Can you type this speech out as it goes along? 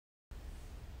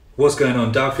What's going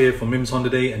on? Dav here from MImms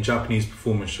Honda and Japanese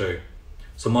Performance Show.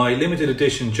 So my limited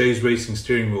edition J's Racing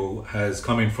steering wheel has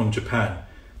come in from Japan,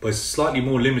 but it's slightly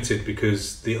more limited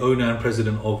because the owner and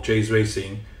president of J's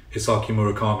Racing, Hisaaki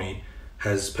Murakami,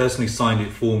 has personally signed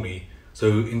it for me.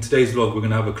 So in today's vlog, we're going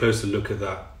to have a closer look at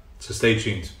that. So stay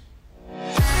tuned.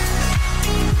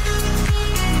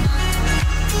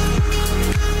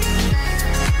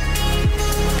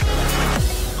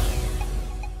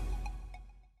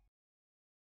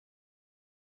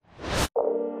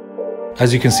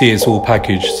 As you can see, it's all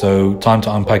packaged, so time to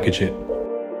unpackage it.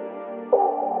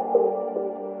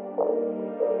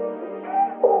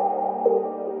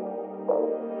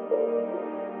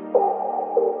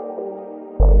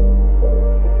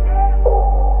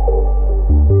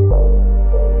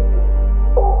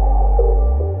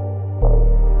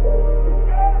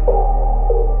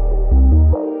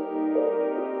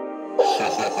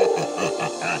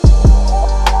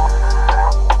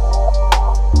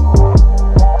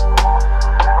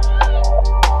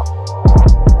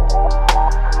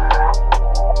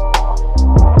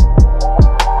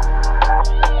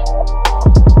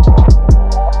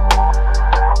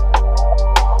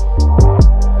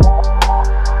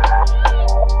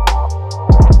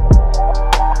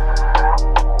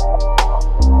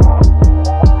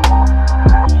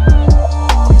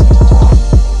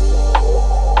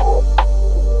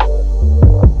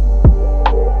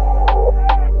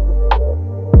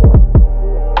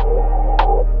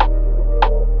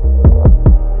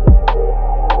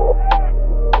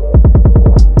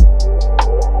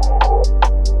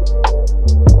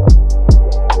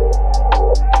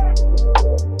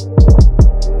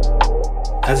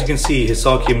 As you can see,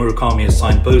 Hisaaki Murakami has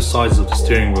signed both sides of the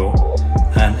steering wheel,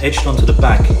 and etched onto the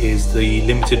back is the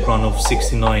limited run of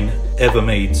 69 ever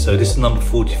made. So this is number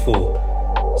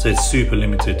 44, so it's super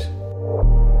limited.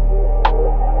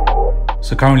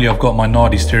 So currently I've got my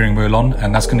Nardi steering wheel on,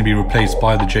 and that's going to be replaced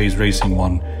by the J's Racing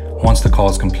one once the car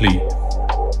is complete.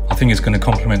 I think it's going to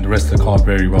complement the rest of the car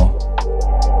very well.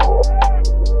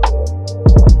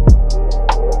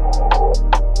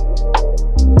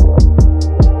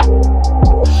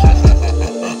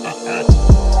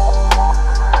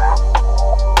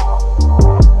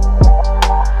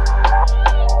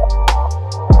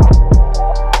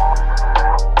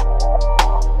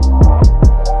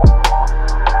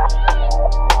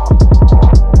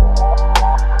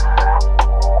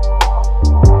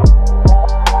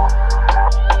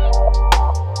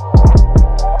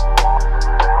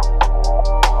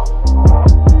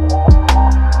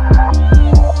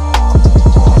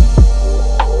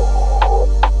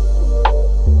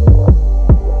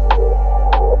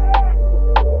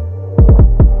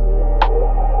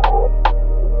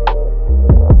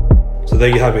 There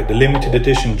you have it, the limited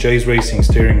edition J's Racing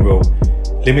steering wheel,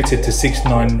 limited to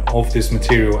 69 of this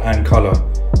material and colour,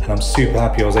 and I'm super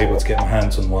happy I was able to get my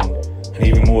hands on one, and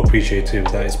even more appreciative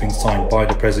that it's been signed by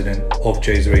the president of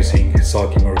J's Racing,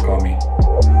 Hisaaki Murakami.